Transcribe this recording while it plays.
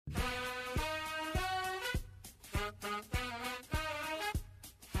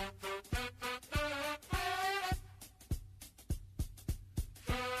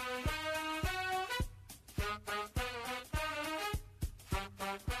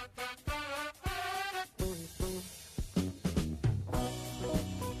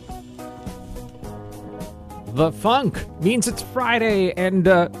The funk means it's Friday, and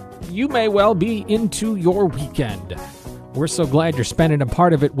you may well be into your weekend. We're so glad you're spending a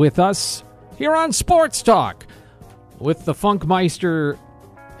part of it with us here on Sports Talk with the Funkmeister,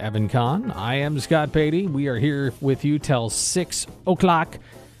 Evan Kahn. I am Scott Beatty. We are here with you till 6 o'clock,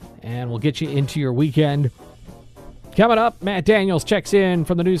 and we'll get you into your weekend. Coming up, Matt Daniels checks in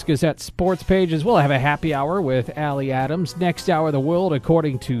from the News Gazette sports pages. We'll have a happy hour with Allie Adams. Next hour, the world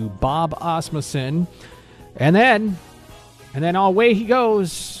according to Bob Osmussen. And then away he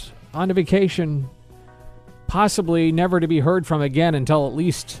goes on to vacation, possibly never to be heard from again until at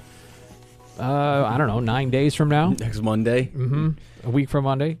least, 9 days from now. Next Monday. Mm-hmm. A week from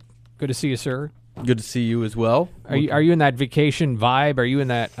Monday. Good to see you, sir. Good to see you as well. Are you in that vacation vibe? Are you in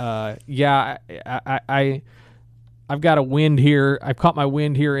that, I've got a wind here. I've caught my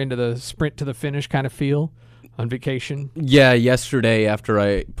wind here into the sprint to the finish kind of feel on vacation? Yeah, yesterday after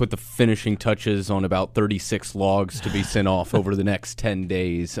I put the finishing touches on about 36 logs to be sent off over the next 10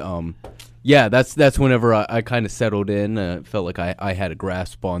 days. That's whenever I kind of settled in. Felt like I had a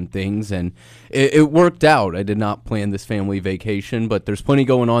grasp on things, and it worked out. I did not plan this family vacation, but there's plenty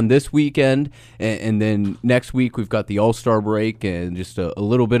going on this weekend, and then next week we've got the All-Star break and just a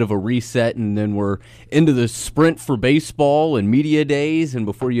little bit of a reset, and then we're into the sprint for baseball and media days, and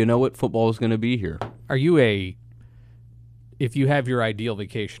before you know it, football is going to be here. Are you if you have your ideal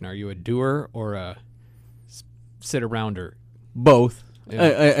vacation, are you a doer or a sit-arounder? Both.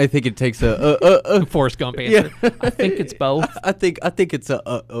 Yeah. I think it takes a Forrest Gump answer. Yeah. I think it's both. I think it's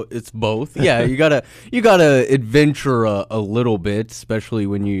it's both. Yeah, you gotta adventure a little bit, especially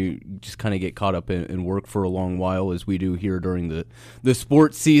when you just kind of get caught up in work for a long while, as we do here during the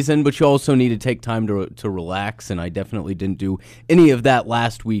sports season. But you also need to take time to relax, and I definitely didn't do any of that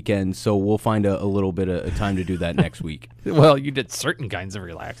last weekend. So we'll find a little bit of time to do that next week. Well, you did certain kinds of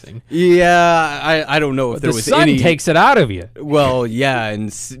relaxing. Yeah, I don't know if there was any. The sun takes it out of you. Well, yeah,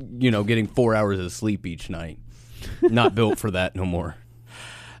 and getting 4 hours of sleep each night. Not built for that no more.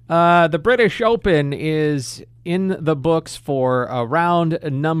 The British Open is in the books for round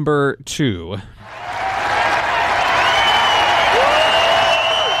number 2.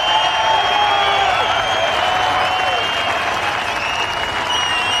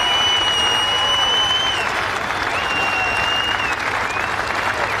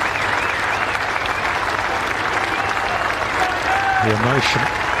 The emotion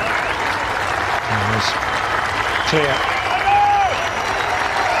is clear.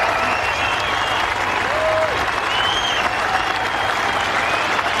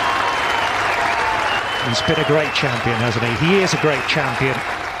 He's been a great champion, hasn't he? He is a great champion.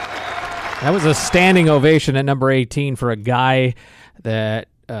 That was a standing ovation at number 18 for a guy that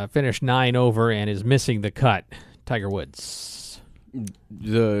finished 9 over and is missing the cut, Tiger Woods.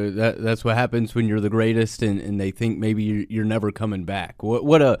 That's what happens when you're the greatest, and they think maybe you're never coming back.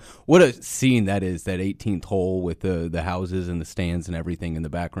 What a scene that is, that 18th hole with the houses and the stands and everything in the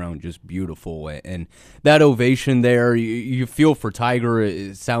background, just beautiful. And that ovation there, you feel for Tiger.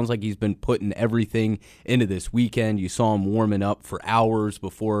 It sounds like he's been putting everything into this weekend. You saw him warming up for hours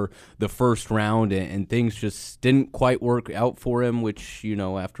before the first round, and things just didn't quite work out for him, which,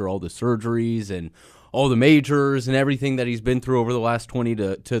 after all the surgeries and all the majors and everything that he's been through over the last 20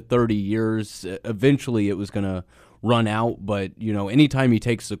 to 30 years, eventually it was going to run out. But, anytime he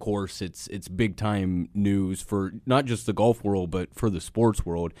takes the course, it's big-time news for not just the golf world, but for the sports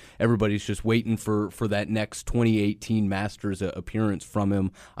world. Everybody's just waiting for that next 2018 Masters appearance from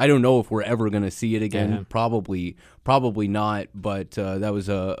him. I don't know if we're ever going to see it again. Yeah. Probably not, but that was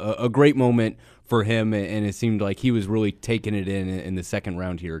a great moment for him, and it seemed like he was really taking it in the second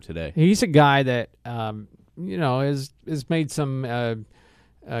round here today. He's a guy that has made some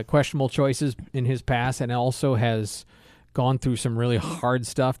questionable choices in his past, and also has gone through some really hard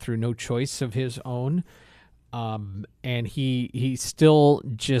stuff through no choice of his own. And he still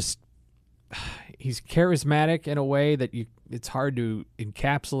just he's charismatic in a way that it's hard to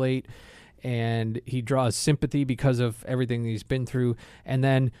encapsulate. And he draws sympathy because of everything he's been through. And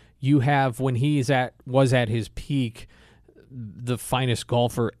then you have, when he was at his peak, the finest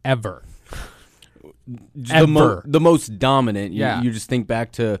golfer ever. The most dominant. Yeah. You just think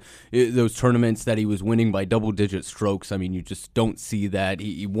back to those tournaments that he was winning by double-digit strokes. I mean, you just don't see that.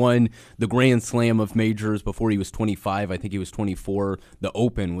 He won the Grand Slam of majors before he was 25. I think he was 24. The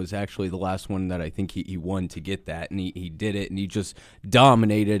Open was actually the last one that I think he won to get that, and he did it, and he just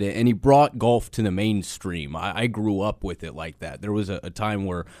dominated it, and he brought golf to the mainstream. I grew up with it like that. There was a time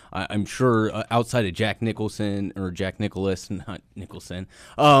where I'm sure outside of Jack Nicklaus, not Nicholson,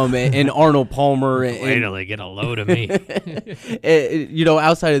 and Arnold Palmer Wait till they get a load of me.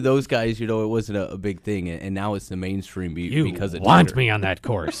 Outside of those guys, it wasn't a big thing, and now it's the mainstream because of want Tiger. me on that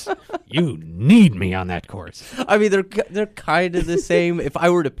course. You need me on that course. I mean, they're kind of the same. If I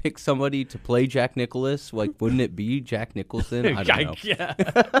were to pick somebody to play Jack Nicklaus, wouldn't it be Jack Nicholson? I don't know. Yeah.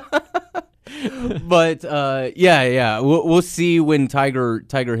 But we'll see when Tiger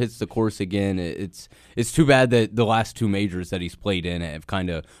hits the course again. It's too bad that the last two majors that he's played in have kind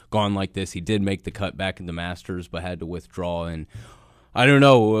of gone like this. He did make the cut back in the Masters, but had to withdraw. And I don't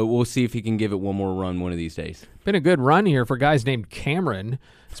know. We'll see if he can give it one more run one of these days. Been a good run here for guys named Cameron,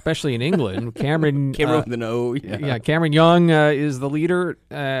 especially in England. Cameron with an O. Yeah, Cameron Young is the leader.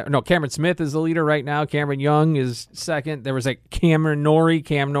 Cameron Smith is the leader right now. Cameron Young is second. There was a Cam Norrie,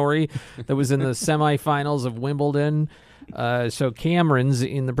 that was in the semifinals of Wimbledon. So Camerons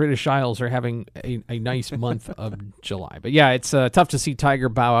in the British Isles are having a nice month of July. But yeah, it's tough to see Tiger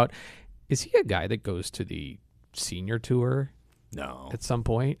bow out. Is he a guy that goes to the senior tour? No. At some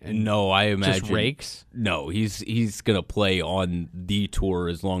point? And no, I imagine. Just rakes? No, he's going to play on the tour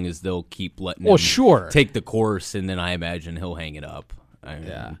as long as they'll keep letting him take the course, and then I imagine he'll hang it up.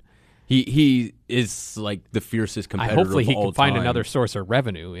 He is like the fiercest competitor hopefully of all he can find time. another source of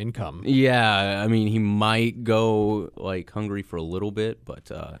revenue, income. Yeah, I mean, he might go hungry for a little bit,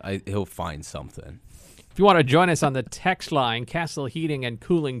 but he'll find something. If you want to join us on the text line, Castle Heating and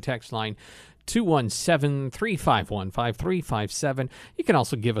Cooling text line, 217-351-5357. You can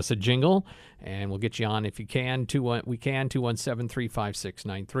also give us a jingle, and we'll get you on if you can.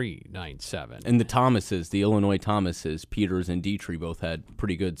 217-356-9397. And the Thomases, the Illinois Thomases, Peters and Dietrich both had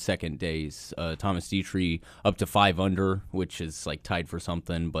pretty good second days. Thomas Dietrich up to 5 under, which is tied for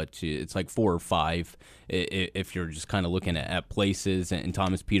something, but it's 4 or 5 if you're just kind of looking at places. And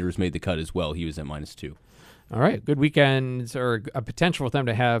Thomas Peters made the cut as well. He was at -2. All right, good weekends, or a potential for them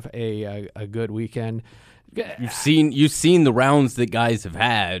to have a good weekend. You've seen the rounds that guys have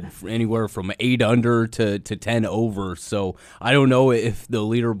had, anywhere from 8 under to 10 over. So I don't know if the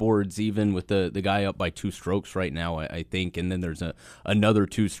leaderboard's even with the guy up by 2 strokes right now, I think, and then there's another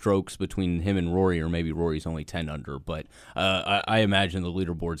 2 strokes between him and Rory, or maybe Rory's only 10 under. But I imagine the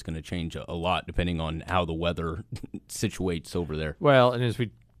leaderboard's going to change a lot depending on how the weather situates over there. Well, and as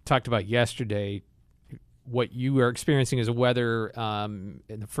we talked about yesterday, what you are experiencing as weather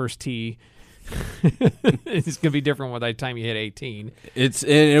in the first tee it's going to be different by the time you hit 18.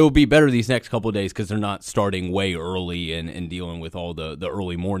 It'll be better these next couple of days because they're not starting way early and dealing with all the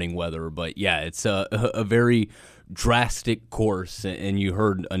early morning weather. But yeah, it's a very drastic course, and you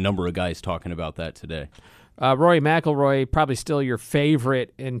heard a number of guys talking about that today. Rory McIlroy, probably still your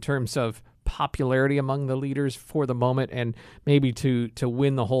favorite in terms of popularity among the leaders for the moment, and maybe to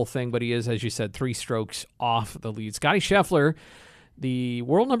win the whole thing, but he is, as you said, 3 strokes off the lead. Scotty Scheffler, the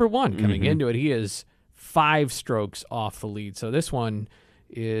world number 1 coming into it, he is 5 strokes off the lead, so this one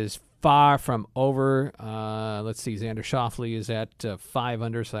is far from over. Let's see, Xander Schauffele is at 5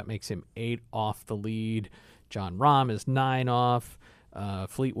 under, so that makes him 8 off the lead. John Rahm is 9 off.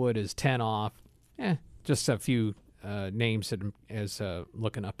 Fleetwood is 10 off. Just a few names as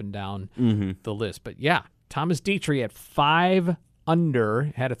looking up and down the list. But yeah, Thomas Dietrich at 5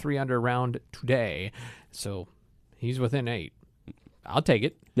 under, had a 3 under round today. So he's within 8. I'll take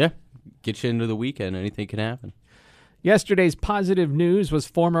it. Yeah, get you into the weekend. Anything can happen. Yesterday's positive news was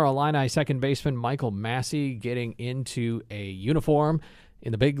former Illini second baseman Michael Massey getting into a uniform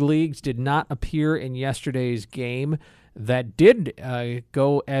in the big leagues. Did not appear in yesterday's game. That did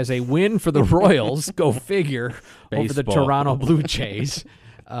go as a win for the Royals, go figure, over the Toronto Blue Jays.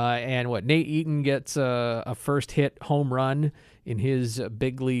 And Nate Eaton gets a first hit home run in his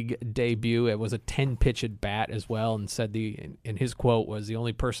big league debut. It was a 10-pitch at bat as well, and said and his quote was, "The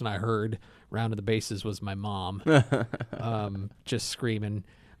only person I heard rounding the bases was my mom," just screaming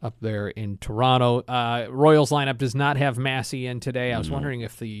up there in Toronto. Royals lineup does not have Massey in today. I was wondering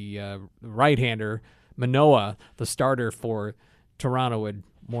if the right-hander Manoah, the starter for Toronto, would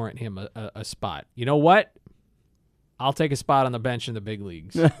warrant him a spot. You know what? I'll take a spot on the bench in the big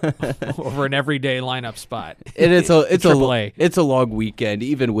leagues over an everyday lineup spot. And it's AAA. It's a long weekend.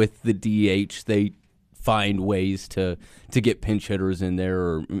 Even with the DH, they find ways to get pinch hitters in there,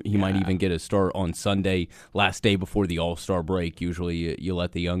 or he might even get a start on Sunday, last day before the All-Star break. Usually you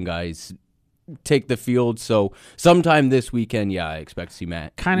let the young guys take the field. So sometime this weekend, I expect to see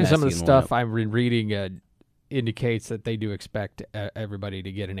Matt. Kind of some of the stuff I've been reading indicates that they do expect everybody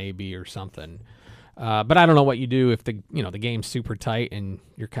to get an AB or something. But I don't know what you do if the game's super tight and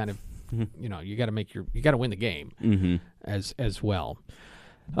you're kind of you got to win the game as well.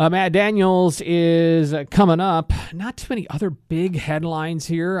 Matt Daniels is coming up. Not too many other big headlines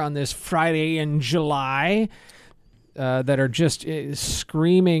here on this Friday in July that are just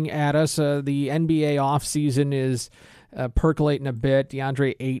screaming at us. The NBA offseason is percolating a bit.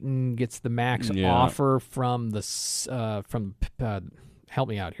 DeAndre Ayton gets the max offer from help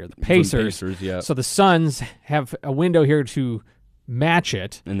me out here, the Pacers. Yeah. So the Suns have a window here to match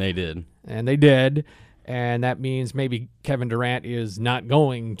it. And they did. And that means maybe Kevin Durant is not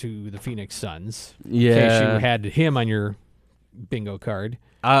going to the Phoenix Suns. Yeah. In case you had him on your bingo card.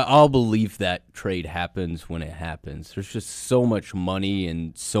 I'll believe that trade happens when it happens. There's just so much money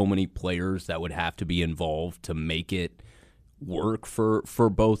and so many players that would have to be involved to make it work for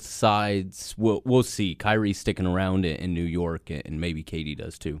both sides. We'll see. Kyrie's sticking around in New York, and maybe Katie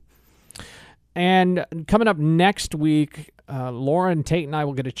does too. And coming up next week, Lauren Tate and I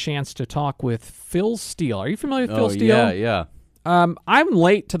will get a chance to talk with Phil Steele. Are you familiar with Phil Steele? Yeah. I'm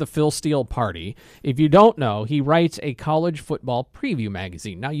late to the Phil Steele party. If you don't know, he writes a college football preview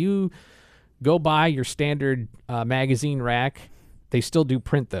magazine. Now, you go by your standard magazine rack. They still do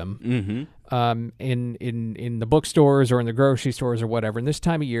print them in the bookstores or in the grocery stores or whatever. And this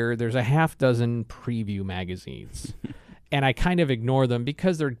time of year, there's a half dozen preview magazines. And I kind of ignore them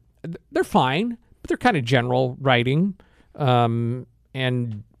because they're fine, but they're kind of general writing. And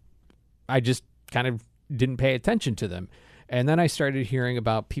I just kind of didn't pay attention to them. And then I started hearing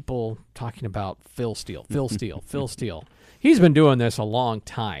about people talking about Phil Steele. He's been doing this a long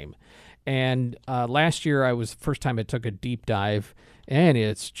time. And last year was the first time I took a deep dive, and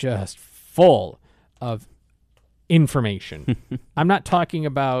it's just full of information. I'm not talking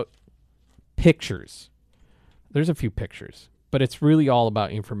about pictures. There's a few pictures, but it's really all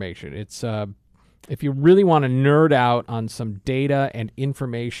about information. It's if you really want to nerd out on some data and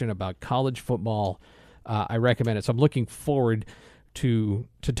information about college football, I recommend it. So I'm looking forward to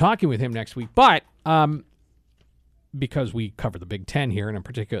talking with him next week. But because we cover the Big Ten here, and in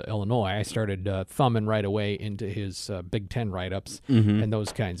particular Illinois, I started thumbing right away into his Big Ten write-ups and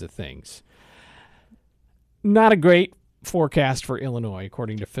those kinds of things. Not a great forecast for Illinois,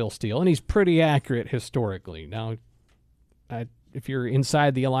 according to Phil Steele, and he's pretty accurate historically. Now, if you're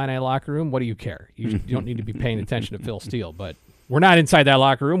inside the Illini locker room, what do you care? You don't need to be paying attention to Phil Steele, but we're not inside that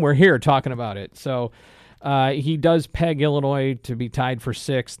locker room. We're here talking about it. So he does peg Illinois to be tied for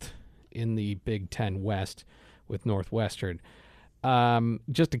 6th in the Big Ten West with Northwestern.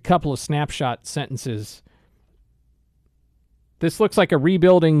 Just a couple of snapshot sentences. This looks like a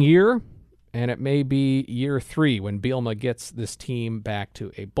rebuilding year, and it may be year 3 when Bielema gets this team back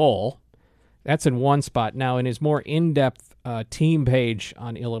to a bowl. That's in one spot. Now, in his more in-depth team page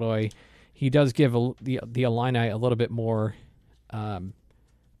on Illinois, he does give the Illini a little bit more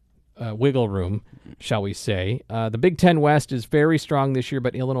wiggle room, shall we say. The Big Ten West is very strong this year,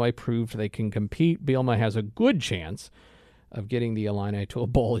 but Illinois proved they can compete. Bielema has a good chance of getting the Illini to a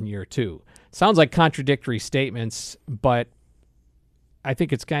bowl in year 2. Sounds like contradictory statements, but I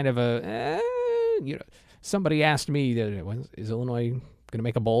think it's kind of somebody asked me, is Illinois going to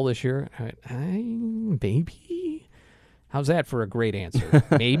make a bowl this year? Maybe. How's that for a great answer?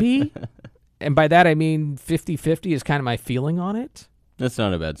 Maybe. And by that, I mean 50-50 is kind of my feeling on it. That's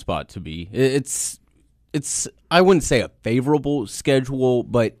not a bad spot to be. It's I wouldn't say a favorable schedule,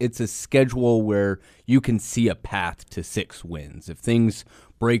 but it's a schedule where you can see a path to 6 wins. If things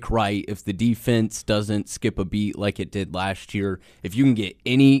break right, if the defense doesn't skip a beat like it did last year, if you can get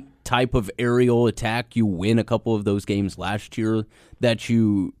any type of aerial attack, you win a couple of those games last year that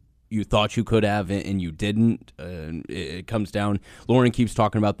you thought you could have and you didn't. It comes down. Lauren keeps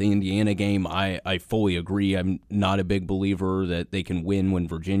talking about the Indiana game. I fully agree. I'm not a big believer that they can win when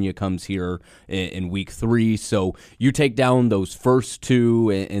Virginia comes here in week 3. So you take down those first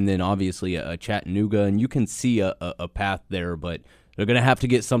 2 and then obviously a Chattanooga, and you can see a path there, but they're going to have to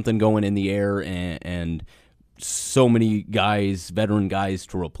get something going in the air and so many guys, veteran guys,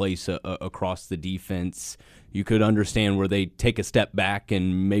 to replace across the defense. You could understand where they take a step back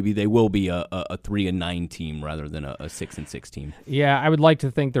and maybe they will be a 3-9 team rather than a 6-6 team. Yeah, I would like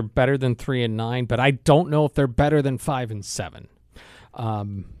to think they're better than 3-9, but I don't know if they're better than 5-7.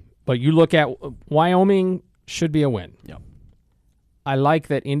 But you look at Wyoming, should be a win. Yeah. I like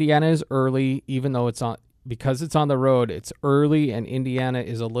that Indiana is early, even though because it's on the road, it's early, and Indiana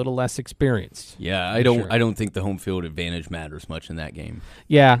is a little less experienced. Yeah, I don't think the home field advantage matters much in that game.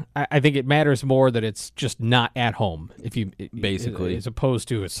 Yeah, I think it matters more that it's just not at home, Basically, as opposed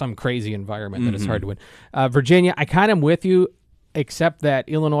to some crazy environment that it's hard to win. Virginia, I kind of am with you, except that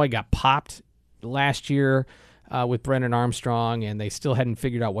Illinois got popped last year with Brennan Armstrong, and they still hadn't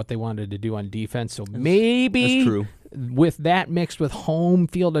figured out what they wanted to do on defense. So maybe that's true. with that mixed with home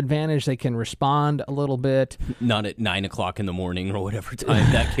field advantage, they can respond a little bit. Not at 9 o'clock in the morning or whatever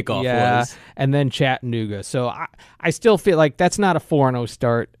time that kickoff Yeah, was. and then Chattanooga. So I still feel like that's not a 4-0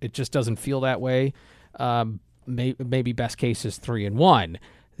 start. It just doesn't feel that way. Maybe best case is 3-1.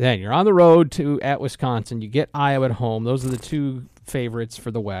 Then you're on the road at Wisconsin. You get Iowa at home. Those are the two favorites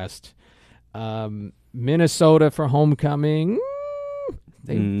for the West. Minnesota for homecoming.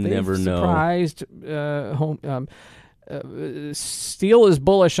 They've Never know. surprised home. Steele is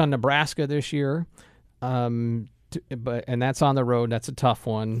bullish on Nebraska this year, and that's on the road. That's a tough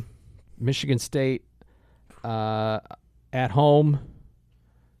one. Michigan State at home.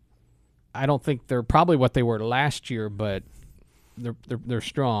 I don't think they're probably what they were last year, but they're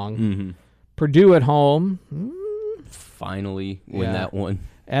strong. Mm-hmm. Purdue at home. Finally win Yeah. that one.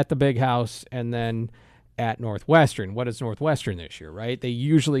 At the Big House, and then at Northwestern. What is Northwestern this year, right? They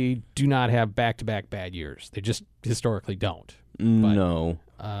usually do not have back-to-back bad years. They just historically don't. No.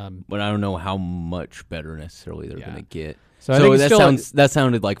 But I don't know how much better necessarily they're going to get. So I think that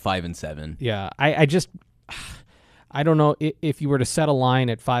sounded like 5 and 7. Yeah, I just I don't know if you were to set a line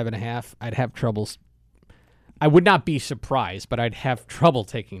at 5.5, I'd have troubles. I would not be surprised, but I'd have trouble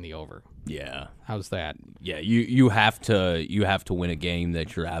taking the over. Yeah. How's that? Yeah, you have to win a game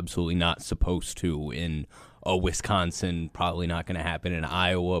that you're absolutely not supposed to. In Wisconsin, probably not going to happen. In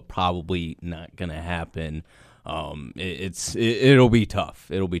Iowa, probably not going to happen. It'll be tough.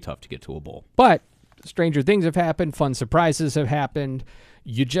 It'll be tough to get to a bowl. But stranger things have happened. Fun surprises have happened.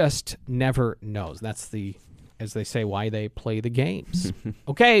 You just never know. That's as they say, why they play the games.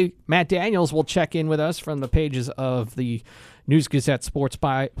 Okay, Matt Daniels will check in with us from the pages of the News Gazette Sports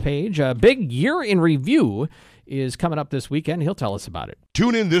page. A big year in review is coming up this weekend. He'll tell us about it.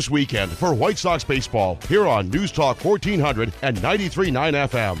 Tune in this weekend for White Sox baseball here on News Talk 1400 and 93.9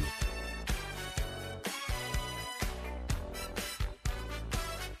 FM.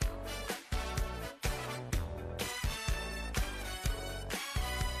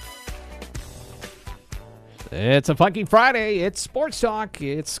 It's a funky Friday. It's Sports Talk.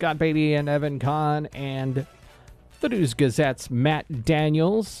 It's Scott Beatty and Evan Kahn and the News Gazette's Matt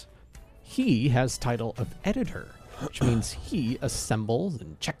Daniels. He has title of editor, which means he assembles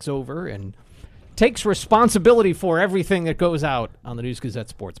and checks over and takes responsibility for everything that goes out on the News Gazette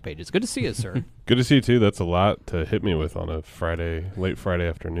Sports page. It's good to see you, sir. Good to see you, too. That's a lot to hit me with on a late Friday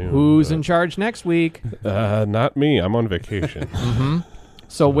afternoon. Who's in charge next week? Not me. I'm on vacation.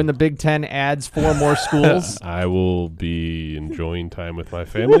 So when the Big Ten adds 4 more schools, I will be enjoying time with my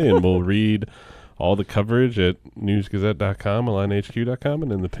family, and we'll read all the coverage at newsgazette.com, IlliniHQ.com,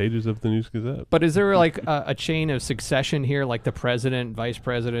 and in the pages of the News Gazette. but is there like a chain of succession here, like the president, vice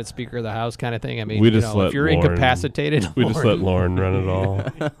president, speaker of the house kind of thing? I mean, We just let if you're Lauren- incapacitated, We just let Lauren run it all.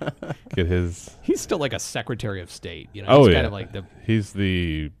 Get his. he's still like a secretary of state. He's Yeah. kind of like the He's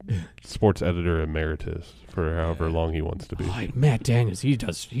the sports editor emeritus for however long he wants to be. oh, Matt Daniels.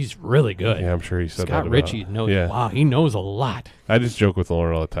 He's really good. Yeah, I'm sure he said Scott that about. Ritchie knows. Yeah. Wow, he knows a lot. I just joke with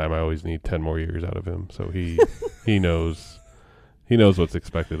Lauren all the time. I always need 10 more years out of him, so he knows what's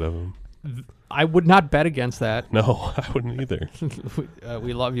expected of him. I would not bet against that. No, I wouldn't either.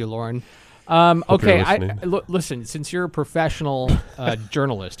 We love you, Lauren. Hope Okay, you're listening. listen. Since you're a professional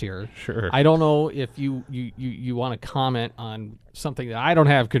journalist here, Sure. I don't know if you want to comment on something that I don't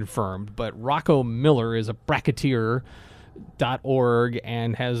have confirmed, but Rocco Miller is a bracketeer.org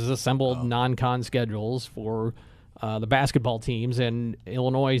and has assembled non-con schedules for the basketball teams, and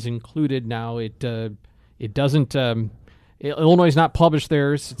Illinois is included now. It doesn't. Illinois has not published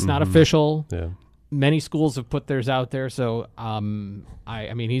theirs. It's not official. Yeah. Many schools have put theirs out there, so I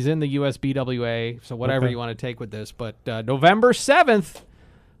mean he's in the USBWA, so whatever Okay. you want to take with this. But November 7th,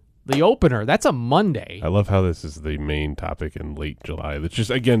 the opener. That's a Monday. I love how this is the main topic in late July. That just,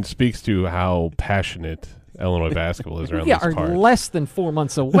 again, speaks to how passionate Illinois basketball is around We this are part. less than 4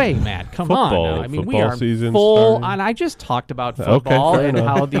 months away, Matt. Come on. Football- Now. I mean, we football are season full starting. on. I just talked about football fair and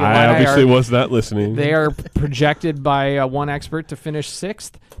enough. how the I Illini obviously are, was not listening. they are projected by one expert to finish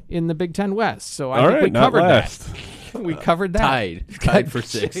 6th in the Big Ten West. So I all think right, we not covered last. that. We covered that. Tied for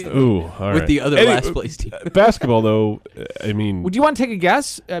 6th Ooh, all with right. the other Anyway, last place team. Basketball, though, I mean, Would you want to take a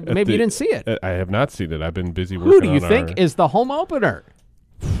guess? Maybe you didn't see it. I have not seen it. I've been busy working Who do you on think is the home opener?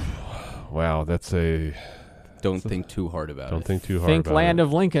 Wow, that's a... Don't think too hard about Don't it. think too hard Think about land it.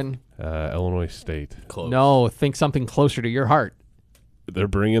 of Lincoln. Illinois State. Close. No, think something closer to your heart. They're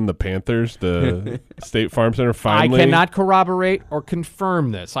bringing the Panthers to State Farm Center finally. I cannot corroborate or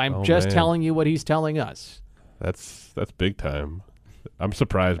confirm this. I'm Oh, just man. telling you what he's telling us. That's big time. I'm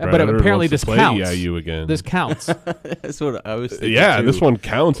surprised. Brad But Etter apparently wants to this play counts. EIU again. This counts. That's what I was thinking. Yeah, too. this one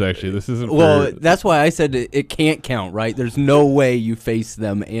counts. Actually, this isn't. Well, for, that's why I said it can't count, right? There's no way you face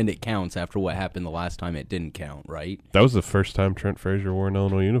them and it counts after what happened the last time it didn't count, right? that was the first time Trent Frazier wore an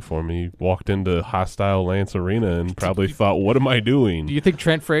Illinois uniform. He walked into hostile Lance Arena and probably thought, "What am I doing?" Do you think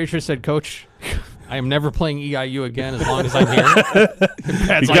Trent Frazier said, Coach, I am never playing EIU again as long as I'm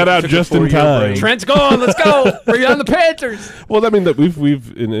here? He got out just in time. Trent's gone. Let's go. Bring on the Panthers. Well, I mean, that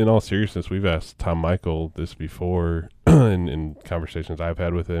we've in all seriousness, we've asked Tom Michael this before in conversations I've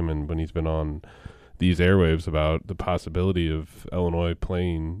had with him, and when he's been on these airwaves about the possibility of Illinois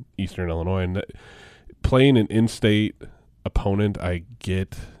playing Eastern Illinois and playing an in-state opponent. I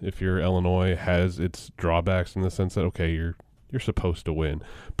get if you're Illinois has its drawbacks in the sense that you're supposed to win,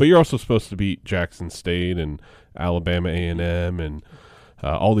 but you're also supposed to beat Jackson State and Alabama A&M and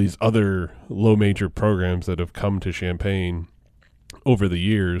all these other low major programs that have come to Champaign over the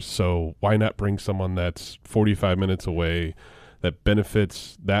years. So why not bring someone that's 45 minutes away that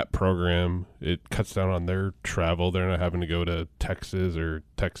benefits that program? It cuts down on their travel. They're not having to go to Texas or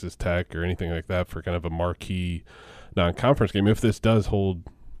Texas Tech or anything like that for kind of a marquee non-conference game. If this does hold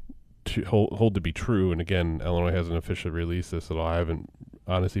to be true, and again, Illinois hasn't officially released this at all. I haven't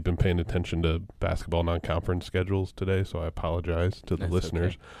honestly been paying attention to basketball non-conference schedules today, so I apologize to the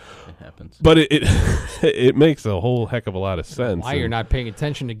listeners. Okay. It happens. But it makes a whole heck of a lot of sense. Why you're not paying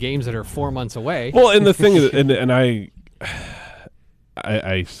attention to games that are 4 months away? Well, and the thing is, and I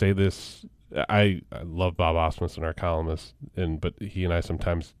say this, I love Bob Osmus, our columnist, but he and I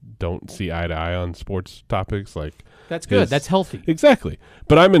sometimes don't see eye to eye on sports topics. Like That's good. That's healthy. Exactly.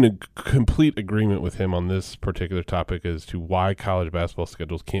 But I'm in a complete agreement with him on this particular topic as to why college basketball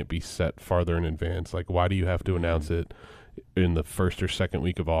schedules can't be set farther in advance. Like, why do you have to announce it in the first or second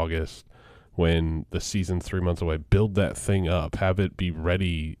week of August when the season's 3 months away? Build that thing up. Have it be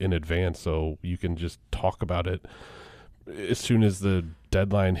ready in advance so you can just talk about it as soon as the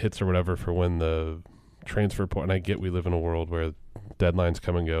deadline hits or whatever for when the transfer point. And I get we live in a world where deadlines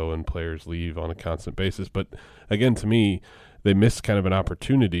come and go and players leave on a constant basis. But again, to me, they miss kind of an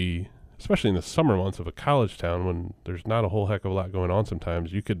opportunity, especially in the summer months of a college town when there's not a whole heck of a lot going on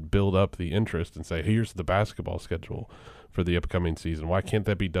sometimes. You could build up the interest and say, hey, here's the basketball schedule for the upcoming season. Why can't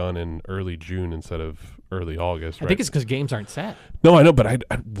that be done in early June instead of early August? I think it's because games aren't set. No, I know, but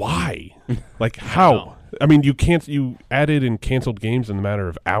why? Like, how? I mean, you added and canceled games in a matter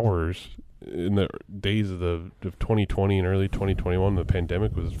of hours in the days of 2020 and early 2021. The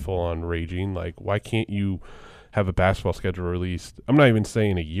pandemic was full on raging. Like, why can't you have a basketball schedule released? I'm not even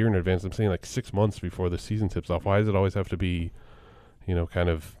saying a year in advance. I'm saying like 6 months before the season tips off. Why does it always have to be, kind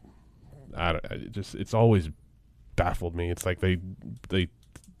of? It's always baffled me. It's like they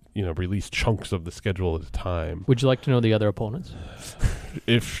release chunks of the schedule at a time. Would you like to know the other opponents?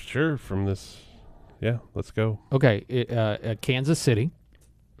 From this, yeah, let's go. Okay, Kansas City.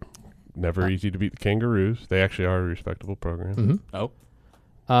 Never easy to beat the Kangaroos. They actually are a respectable program. Mm-hmm.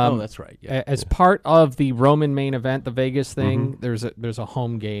 Oh, that's right. Yeah. As part of the Roman main event, the Vegas thing, there's a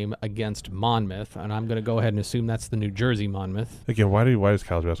home game against Monmouth, and I'm going to go ahead and assume that's the New Jersey Monmouth. Again, why does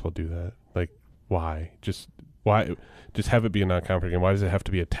college basketball do that? Like, why? Just have it be a non-conference game. Why does it have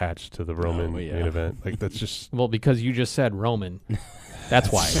to be attached to the Roman main event? Like, that's just well, because you just said Roman. That's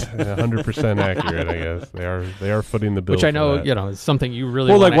why. 100% accurate, I guess. They are footing the bill. Which I know, is something you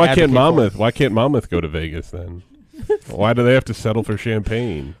really want to why can't Monmouth go to Vegas then? Why do they have to settle for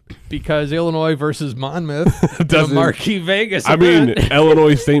Champaign? Because Illinois versus Monmouth, the marquee Vegas event. event.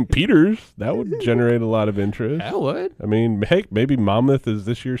 Illinois St. Peter's, that would generate a lot of interest. That would. I mean, heck, maybe Monmouth is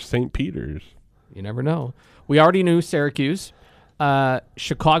this year's St. Peter's. You never know. We already knew Syracuse,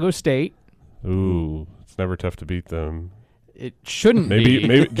 Chicago State. Ooh, it's never tough to beat them. It shouldn't maybe be.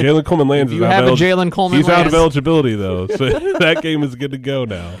 Maybe Jalen Coleman Lands you have a Jalen Coleman He's Lands. out of eligibility, though, so that game is good to go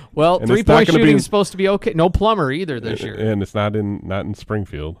now. Well, and 3-point shooting is supposed to be okay. No Plummer either this year. And it's not in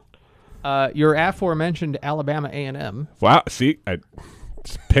Springfield. Your aforementioned Alabama A&M. Wow, see, I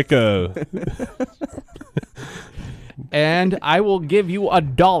just pick a... And I will give you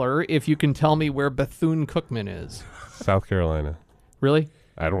 $1 if you can tell me where Bethune-Cookman is. South Carolina. Really?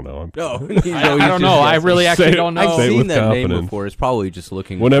 I don't know. I don't know. I really actually don't know. I've seen that confidence. name before. It's probably just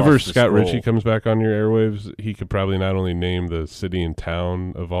looking. Whenever across the Scott scroll. Ritchie comes back on your airwaves, he could probably not only name the city and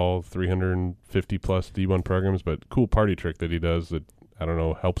town of all 350 plus D1 programs, but cool party trick that he does that I don't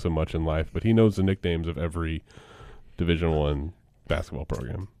know helps him much in life. But he knows the nicknames of every Division I basketball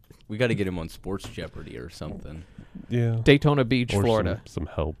program. We got to get him on Sports Jeopardy or something. Yeah, Daytona Beach, or Florida. Some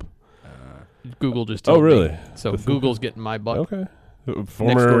help. Google just Oh, told really? me. So Google's getting my buck. Okay. Next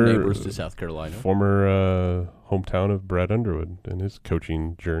door neighbors to South Carolina. Former hometown of Brad Underwood and his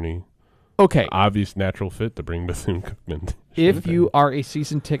coaching journey. Okay. Obvious natural fit to bring Bethune-Cookman. If you are a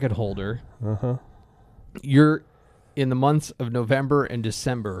season ticket holder, you're in the months of November and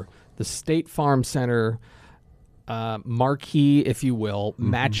December, the State Farm Center marquee, if you will,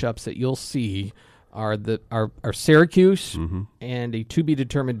 matchups that you'll see are Syracuse and a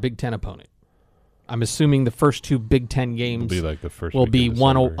to-be-determined Big Ten opponent. I'm assuming the first two Big Ten games will be like the first will be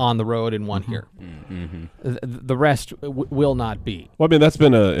one December. on the road and one here. The rest will not be. Well, I mean, that's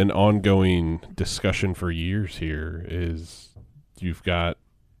been an ongoing discussion for years here is you've got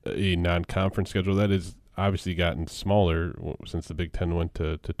a non-conference schedule that is obviously gotten smaller since the Big Ten went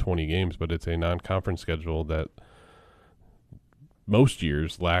to 20 games, but it's a non-conference schedule that most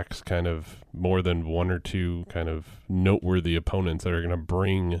years lacks kind of more than one or two kind of noteworthy opponents that are going to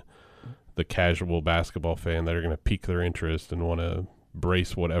bring the casual basketball fan, that are going to pique their interest and want to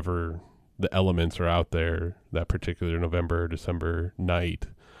brace whatever the elements are out there that particular November or December night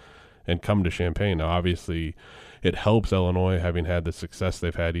and come to Champaign. Now, obviously, it helps Illinois having had the success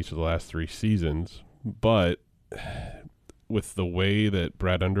they've had each of the last 3 seasons, but with the way that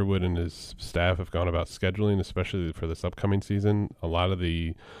Brad Underwood and his staff have gone about scheduling, especially for this upcoming season, a lot of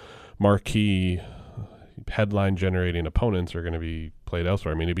the marquee headline-generating opponents are going to be played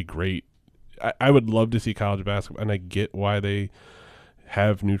elsewhere. I mean, it'd be great. I would love to see college basketball, and I get why they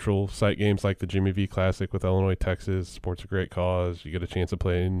have neutral site games like the Jimmy V Classic with Illinois, Texas. Sport's a great cause. You get a chance to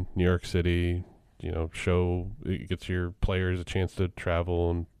play in New York City, it gets your players a chance to travel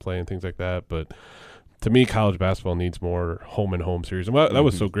and play and things like that. But to me, college basketball needs more home-and-home series. And that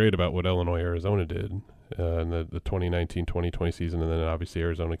was so great about what Illinois-Arizona did in the 2019-2020 season, and then obviously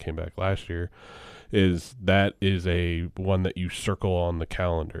Arizona came back last year. Is a one that you circle on the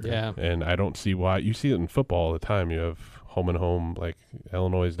calendar. Yeah. And I don't see why. You see it in football all the time. You have home and home, like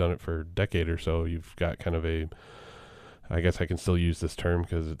Illinois has done it for a decade or so. You've got kind of I guess I can still use this term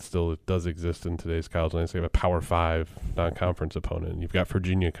because it does exist in today's college landscape, a Power 5 non-conference opponent. You've got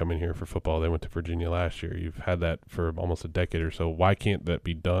Virginia coming here for football. They went to Virginia last year. You've had that for almost a decade or so. Why can't that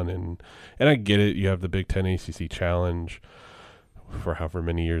be done? And I get it. You have the Big Ten ACC Challenge for however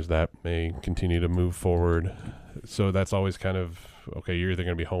many years that may continue to move forward. So that's always kind of, okay, you're either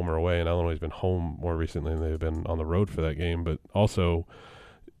going to be home or away, and Illinois has been home more recently than they've been on the road for that game. But also,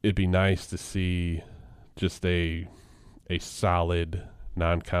 it'd be nice to see just a solid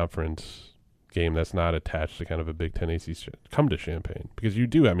non-conference game that's not attached to kind of a Big Ten ACC come to Champaign. Because you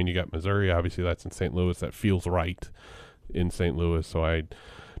do, I mean, you got Missouri, obviously that's in St. Louis. That feels right in St. Louis, so I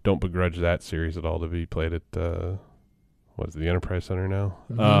don't begrudge that series at all to be played at what is it, the Enterprise Center now?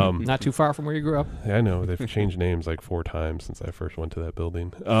 Not too far from where you grew up. Yeah, I know. They've changed names like 4 times since I first went to that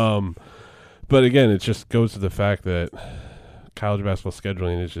building. But again, it just goes to the fact that college basketball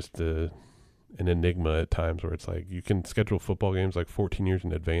scheduling is just an enigma at times, where it's like you can schedule football games like 14 years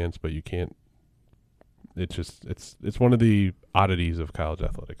in advance, but you can't. It's one of the oddities of college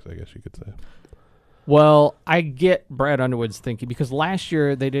athletics, I guess you could say. Well, I get Brad Underwood's thinking, because last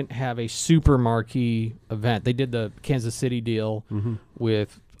year they didn't have a super marquee event. They did the Kansas City deal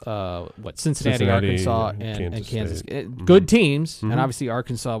with Cincinnati, Arkansas, and Kansas. Good teams, and obviously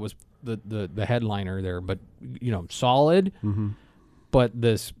Arkansas was the headliner there. But solid. But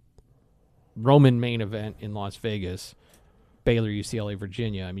this Roman main event in Las Vegas, Baylor, UCLA,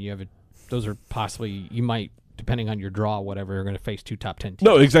 Virginia. I mean, those are possibly, you might, depending on your draw, whatever, you're going to face 2 top 10 teams.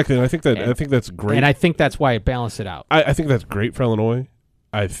 No, exactly. And I think that's great. And I think that's why it balanced it out. I think that's great for Illinois.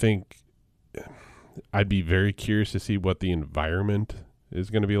 I think I'd be very curious to see what the environment is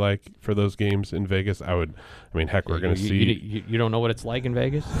going to be like for those games in Vegas. Heck, we're going to see. You don't know what it's like in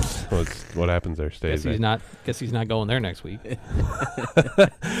Vegas? Well, it's what happens there stays. Guess he's not going there next week.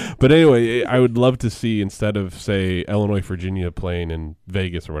 But anyway, I would love to see, instead of, say, Illinois, Virginia playing in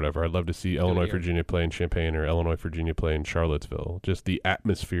Vegas or whatever, I'd love to see Illinois, Virginia play in Champaign, or Illinois, Virginia play in Charlottesville. Just the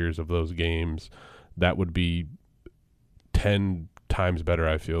atmospheres of those games, that would be 10 times better,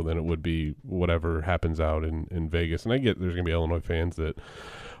 I feel, than it would be whatever happens out in Vegas. And I get there's going to be Illinois fans that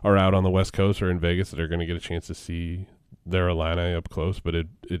are out on the West Coast or in Vegas that are going to get a chance to see their Illini up close. But it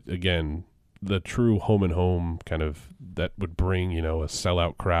again, the true home and home kind of, that would bring, a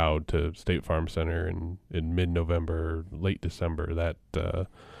sellout crowd to State Farm Center in mid-November, late December, that's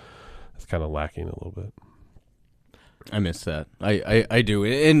kind of lacking a little bit. I miss that. I do.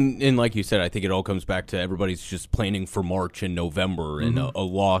 And like you said, I think it all comes back to everybody's just planning for March and November, and a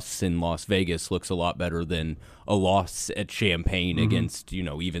loss in Las Vegas looks a lot better than a loss at Champaign against,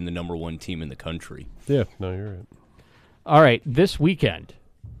 even the number 1 team in the country. Yeah, no, you're right. All right, this weekend,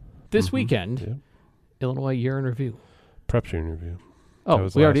 Illinois year in review. Prep year in review. Oh, That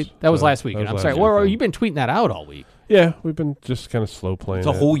was that was last week. that was I'm last sorry. week, Well, yeah. you've been tweeting that out all week. Yeah, we've been just kind of slow playing. It's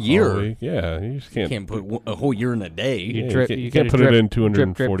a it whole all year. week. Yeah, you just You can't. can't put a whole year in a day. Yeah, drip- you you can't gotta put it drip, in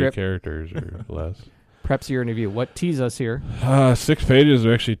 240 drip. characters or less. Prep Seer interview. What tease us here? 6 pages.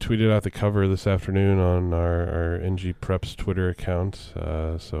 We actually tweeted out the cover this afternoon on our NG Preps Twitter account.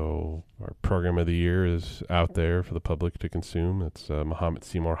 So our program of the year is out there for the public to consume. It's Muhammad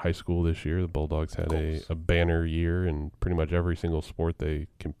Seymour High School this year. The Bulldogs had a banner year in pretty much every single sport they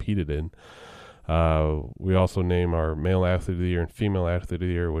competed in. We also name our male athlete of the year and female athlete of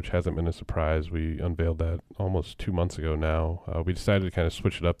the year, which hasn't been a surprise. We unveiled that almost 2 months ago now. We decided to kind of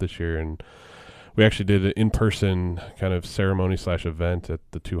switch it up this year, and we actually did an in-person kind of ceremony/event at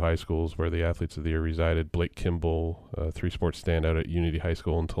the 2 high schools where the athletes of the year resided. Blake Kimball, 3-sport standout at Unity High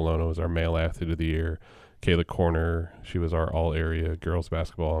School in Tolono, was our male athlete of the year. Kayla Corner, she was our all-area girls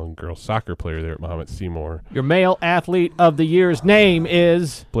basketball and girls soccer player there at Muhammad Seymour. Your male athlete of the year's name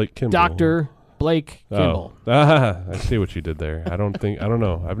is Blake Kimball. Dr. Blake Kimball. I see what you did there. I don't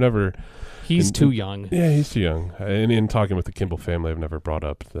know. I've never. He's too young. Yeah, he's too young. And in talking with the Kimball family, I've never brought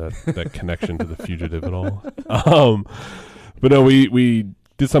up that connection to the fugitive at all. But no, we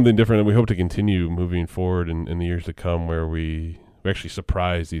did something different, and we hope to continue moving forward in the years to come, where we actually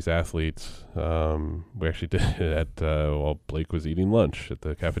surprised these athletes. We actually did it at while Blake was eating lunch at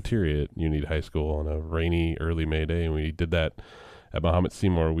the cafeteria at Unity High School on a rainy early May day, and we did that at Muhammad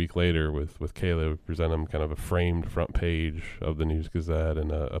Seymour a week later with Kayla. We present him kind of a framed front page of the News Gazette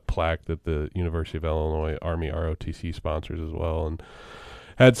and a plaque that the University of Illinois Army ROTC sponsors as well, and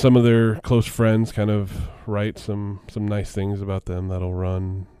had some of their close friends kind of write some nice things about them that'll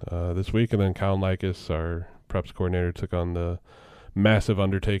run this week. And then Kyle Likas, our preps coordinator, took on the massive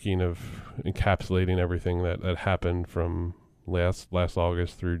undertaking of encapsulating everything that happened from last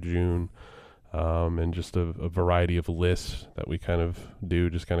August through June. And just a variety of lists that we kind of do,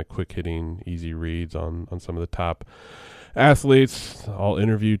 just kind of quick hitting, easy reads on some of the top athletes, all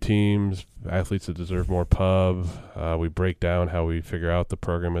interview teams, athletes that deserve more pub. We break down how we figure out the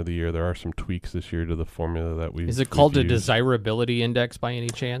program of the year. There are some tweaks this year to the formula that we. Is it called a desirability index by any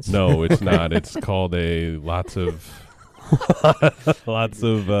chance? No, it's not. It's called lots of.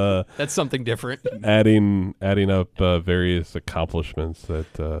 That's something different. adding up various accomplishments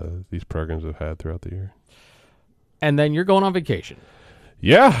that these programs have had throughout the year. And then you're going on vacation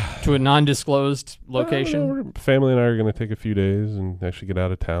Yeah, to a non-disclosed location. Family and I are going to take a few days and actually get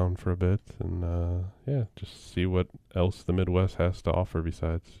out of town for a bit, and just see what else the Midwest has to offer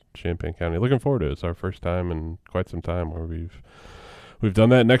besides Champaign County. Looking forward to it. It's our first time in quite some time where we've done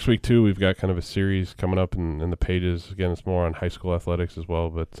that. Next week, too, we've got kind of a series coming up in the pages. Again, it's more on high school athletics as well,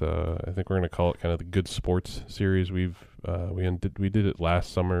 but I think we're going to call it kind of the Good Sports series. We did it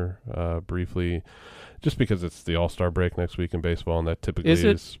last summer briefly, just because it's the All-Star break next week in baseball, and that typically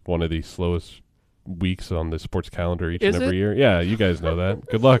is one of the slowest weeks on the sports calendar each and every year. Yeah, you guys know that.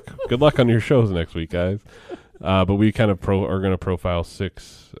 Good luck. Good luck on your shows next week, guys. But we kind of are going to profile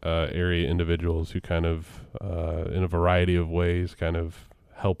 6 area individuals who kind of, in a variety of ways, kind of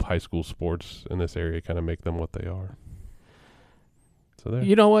help high school sports in this area kind of make them what they are. So there.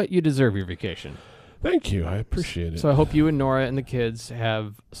 You know what? You deserve your vacation. Thank you. I appreciate it. So I hope you and Nora and the kids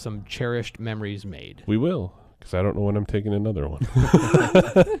have some cherished memories made. We will, because I don't know when I'm taking another one.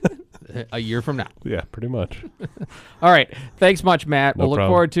 A year from now. Yeah, pretty much. All right. Thanks much, Matt. No we'll look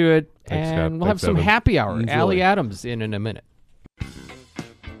problem. forward to it. Thanks, and Scott. we'll have Thanks, some Evan. happy hour. Enjoy. Allie Adams in a minute.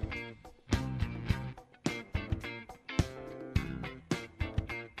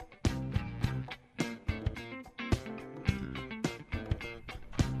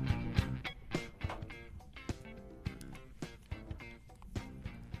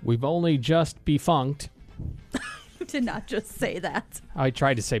 We've only just befunked. Did not just say that. I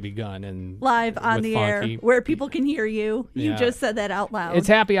tried to say begun and Live on with the funky. air where people can hear you. You Yeah. just said that out loud. It's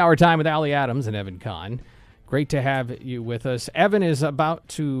happy hour time with Allie Adams and Evan Kahn. Great to have you with us. Evan is about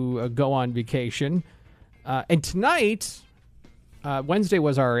to go on vacation. And tonight, Wednesday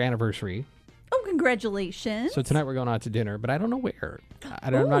was our anniversary. Oh, congratulations. So tonight we're going out to dinner, but I don't know where.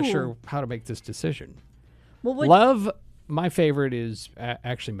 I'm not Ooh. sure how to make this decision. Well, Love, my favorite is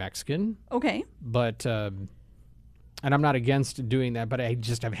actually Mexican, okay. but and I'm not against doing that, but I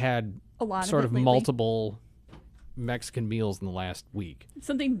just have had A lot sort of of it lately. multiple Mexican meals in the last week.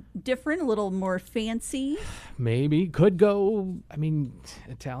 Something different, a little more fancy. Maybe could go. I mean,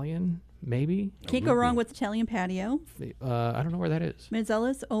 Italian. Maybe. Can't go wrong with Italian patio. I don't know where that is.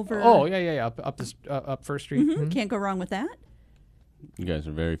 Mazzella's over. Oh yeah. Up First Street. Mhm, Can't go wrong with that. You guys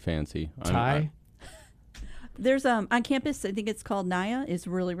are very fancy. Thai. There's on campus, I think it's called Naya, is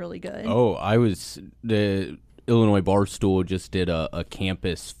really, really good. I was Illinois Barstool just did a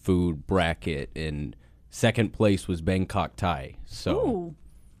campus food bracket, and second place was Bangkok Thai. So Ooh,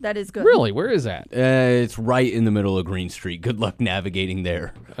 that is good. Really? Where is that? it's right in the middle of Green Street. Good luck navigating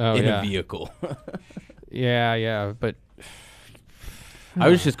there in yeah. a vehicle. Yeah, but I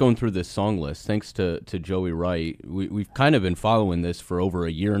was just going through this song list. Thanks to Joey Wright. We've kind of been following this for over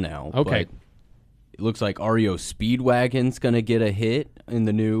a year now. Okay. But it looks like REO Speedwagon's going to get a hit in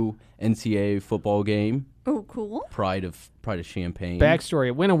the new NCAA football game. Oh, cool. Pride of Champaign. backstory,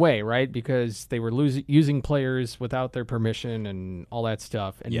 it went away, right? Because they were using players without their permission and all that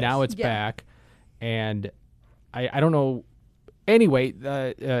stuff. And Yes. now it's Yeah. back. And I don't know.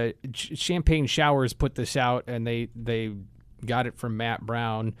 Anyway, Champagne Showers put this out, and they got it from Matt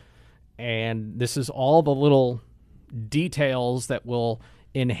Brown. And this is all the little details that will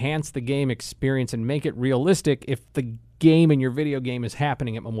enhance the game experience and make it realistic if the game in your video game is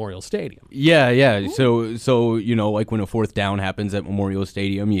happening at Memorial Stadium. Yeah. So like when a fourth down happens at Memorial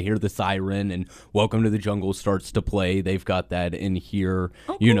Stadium, you hear the siren and "Welcome to the Jungle" starts to play. They've got that in here.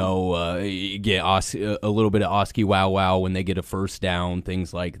 Oh, You get a little bit of Oski Wow Wow when they get a first down,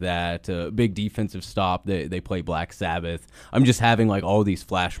 things like that. Big defensive stop. They play Black Sabbath. I'm just having like all these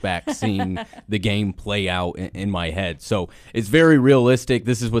flashbacks, seeing the game play out in my head. So it's very realistic.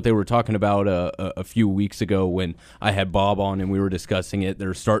 This is what they were talking about a few weeks ago when I had Bob on and we were discussing it.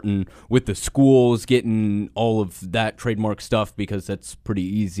 They're starting with the schools, getting all of that trademark stuff because that's pretty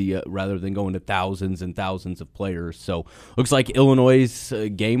easy rather than going to thousands and thousands of players. So looks like Illinois'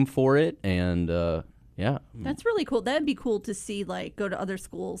 game for it, and yeah. That's really cool. That'd be cool to see, like, go to other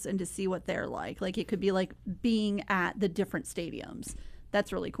schools and to see what they're like. Like, it could be like being at the different stadiums.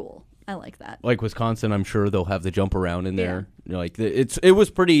 That's really cool. I like that. Like Wisconsin, I'm sure they'll have the jump around in there. Like it was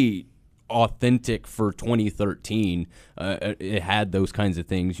pretty authentic for 2013. It had those kinds of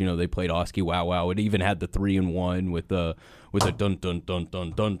things. They played Oski Wow Wow. It even had the 3-and-1 with a dun dun dun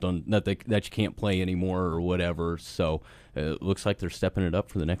dun dun dun that you can't play anymore or whatever. So it looks like they're stepping it up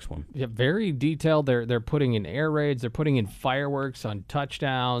for the next one. Yeah, very detailed. They're putting in air raids. They're putting in fireworks on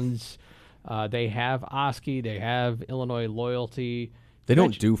touchdowns. They have Oski. They have Illinois loyalty. They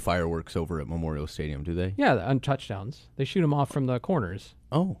don't do fireworks over at Memorial Stadium, do they? Yeah, on touchdowns. They shoot them off from the corners.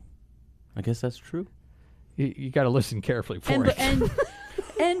 Oh, I guess that's true. You got to listen carefully for it.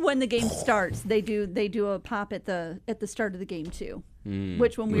 And when the game starts, they do a pop at the start of the game too.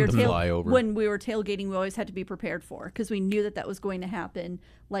 Which when we were With the flyover. when we were tailgating, we always had to be prepared for, because we knew that was going to happen.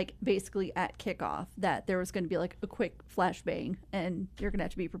 Like basically at kickoff, that there was going to be like a quick flashbang, and you're going to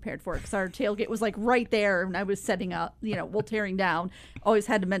have to be prepared for it, because our tailgate was like right there, and I was setting up, tearing down. Always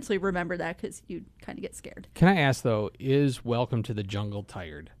had to mentally remember that, because you'd kind of get scared. Can I ask, though, is Welcome to the Jungle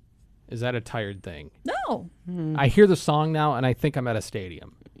tired? Is that a tired thing? No, I hear the song now, and I think I'm at a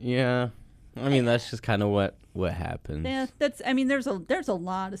stadium. Yeah. I mean, that's just kind of what happens. yeah, there's a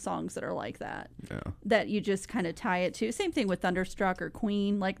lot of songs that are like that. Yeah. That you just kind of tie it to. Same thing with Thunderstruck or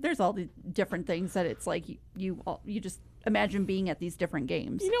Queen. Like, there's all the different things that it's like you just imagine being at these different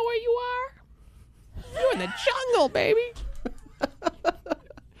games. You know where you are? You're in the jungle, baby.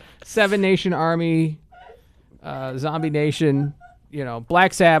 Seven Nation Army, Zombie Nation,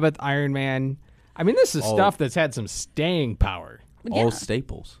 Black Sabbath, Iron Man. I mean, this is stuff that's had some staying power. Yeah. All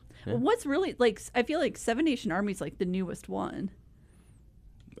staples. Yeah. What's really like? I feel like Seven Nation Army's like the newest one.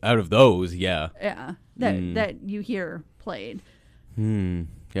 Out of those, yeah. Yeah, that you hear played.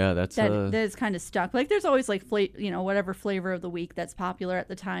 Yeah, that's That is kind of stuck. Like, there's always like whatever flavor of the week that's popular at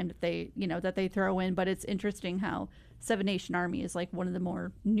the time that they throw in. But it's interesting how Seven Nation Army is like one of the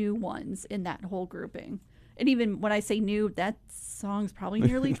more new ones in that whole grouping. And even when I say new, that song's probably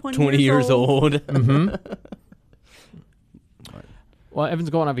nearly 20 years old. Mm-hmm. Well, Evan's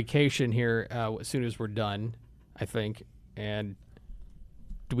going on vacation here as soon as we're done, I think. And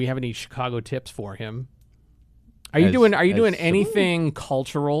do we have any Chicago tips for him? Are you doing anything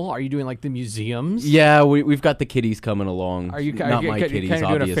cultural? Are you doing like the museums? Yeah, we've got the kiddies coming along. Are you not my kiddies, kind of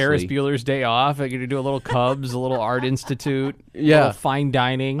doing obviously. a Ferris Bueller's Day Off? Are you going to do a little Cubs, a little Art Institute, Yeah. a little fine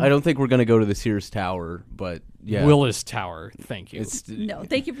dining? I don't think we're going to go to the Sears Tower, but yeah. Willis Tower, thank you. No,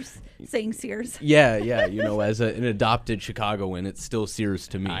 thank you for saying Sears. Yeah, as an adopted Chicagoan, it's still Sears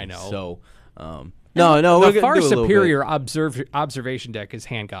to me. I know. So, no, we're the gonna far do a little superior observation deck is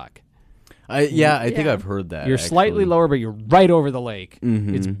Hancock. I think I've heard that. You're slightly actually. lower, but you're right over the lake.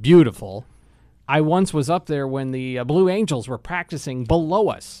 Mm-hmm. It's beautiful. I once was up there when the Blue Angels were practicing below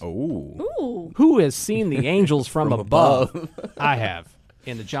us. Oh. Ooh, Who has seen the Angels from above? I have,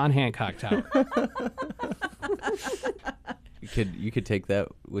 in the John Hancock Tower. You could take that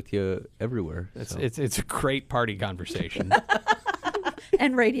with you everywhere. so. It's a great party conversation.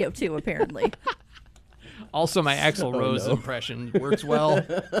 and radio too, apparently. Also, my Axl Rose impression works well.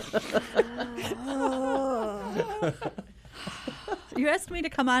 You asked me to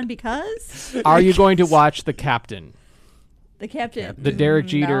come on because Are you going to watch The Captain? the captain. The Derek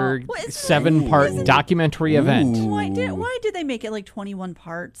Jeter No. What is- 7-part documentary event. Why did they make it like 21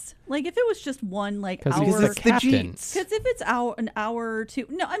 parts? Like if it was just one like 'Cause hour. he's the It's the captain. Jeets. Because if it's an hour or two,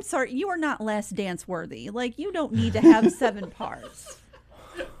 no, I'm sorry, you are not Last Dance worthy. Like you don't need to have 7 parts.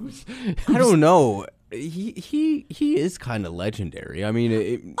 I don't know. He is kind of legendary. I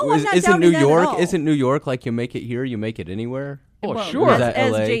mean, I'm not isn't doubting New that at York? all. Isn't New York like you make it here, you make it anywhere? Oh, Well, sure. Is As, that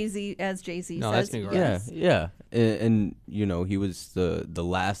as LA? Jay-Z No, says. that's New York. Yes. Yeah. And you know, he was the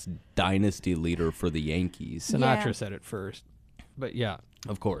last dynasty leader for the Yankees. Sinatra Yeah. said it first. But yeah.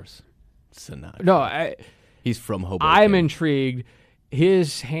 Of course. Sinatra. No, He's from Hoboken. I'm intrigued.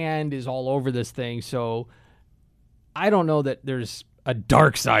 His hand is all over this thing, so I don't know that there's a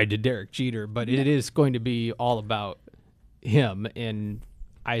dark side to Derek Jeter, but it is going to be all about him and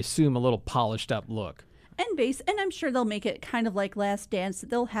I assume a little polished up look. And I'm sure they'll make it kind of like Last Dance.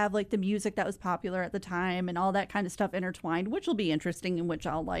 They'll have like the music that was popular at the time and all that kind of stuff intertwined, which will be interesting and which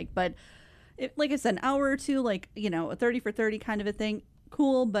I'll like. But like I said, an hour or two, like, a 30 for 30 kind of a thing,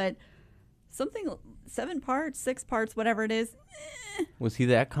 cool. But something 7 parts, 6 parts, whatever it is. Was he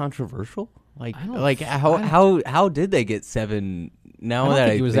that controversial? Like, I don't- how did they get 7? Now I don't that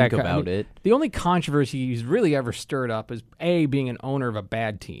think I he was think that about it, The only controversy he's really ever stirred up is A, being an owner of a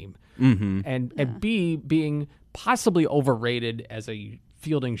bad team, and B, being possibly overrated as a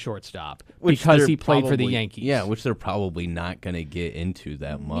fielding shortstop because they're he played for the probably- Yankees. Yeah, which they're probably not going to get into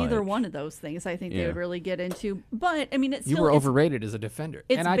that much. Neither one of those things I think they Yeah. would really get into. But, I mean, it's You still... were it's- overrated as a defender.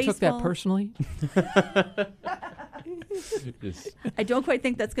 it's And I took that baseball. personally. I don't quite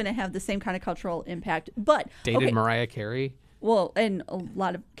think that's going to have the same kind of cultural impact. But, Dated okay. Mariah Carey. Well, and a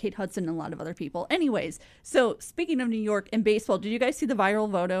lot of Kate Hudson and a lot of other people. Anyways, so speaking of New York and baseball, did you guys see the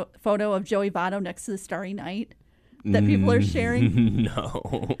viral photo of Joey Votto next to the Starry Night that people are sharing?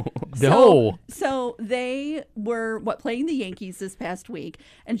 No. No. So they were playing the Yankees this past week,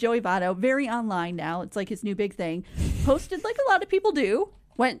 and Joey Votto, very online now, it's like his new big thing, posted like a lot of people do,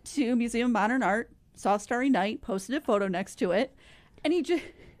 went to Museum of Modern Art, saw Starry Night, posted a photo next to it, and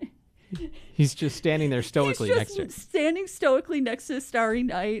He's just standing there stoically he's next just to it. standing stoically next to Starry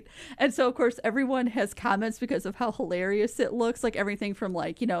Night. And so, of course, everyone has comments because of how hilarious it looks. Like everything from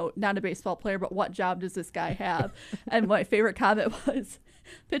not a baseball player, but what job does this guy have? And my favorite comment was,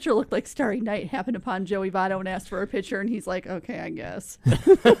 picture looked like Starry Night happened upon Joey Votto and asked for a picture. And he's like, okay, I guess.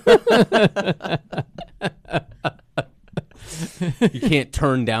 You can't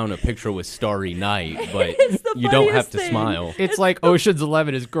turn down a picture with Starry Night, but It's the you don't have funniest to thing. smile. It's like Ocean's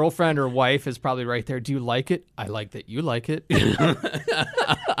 11. His girlfriend or wife is probably right there. Do you like it? I like that you like it. It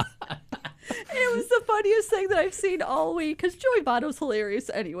was the funniest thing that I've seen all week because Joey Votto's hilarious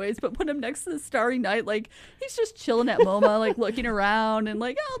anyways, but put him next to the Starry Night, like he's just chilling at MoMA, like looking around and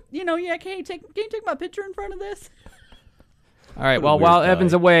like, can you take my picture in front of this? All right. What a Well, weird while guy.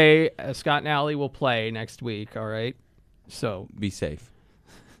 Evan's away, Scott and Allie will play next week. All right. So Be safe.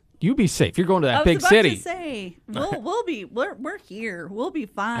 you be safe. You're going to I that was big about city. to say, we're here. We'll be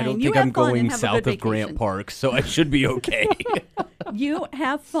fine. I don't You think have I'm fun and going have a south good of Grant vacation. Park, so I should be okay. You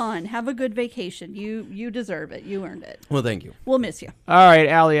have fun. Have a good vacation. You deserve it. You earned it. Well, thank you. We'll miss you. All right,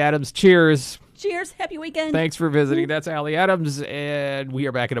 Allie Adams. Cheers. Cheers. Happy weekend. Thanks for visiting. That's Allie Adams, and we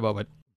are back in a moment.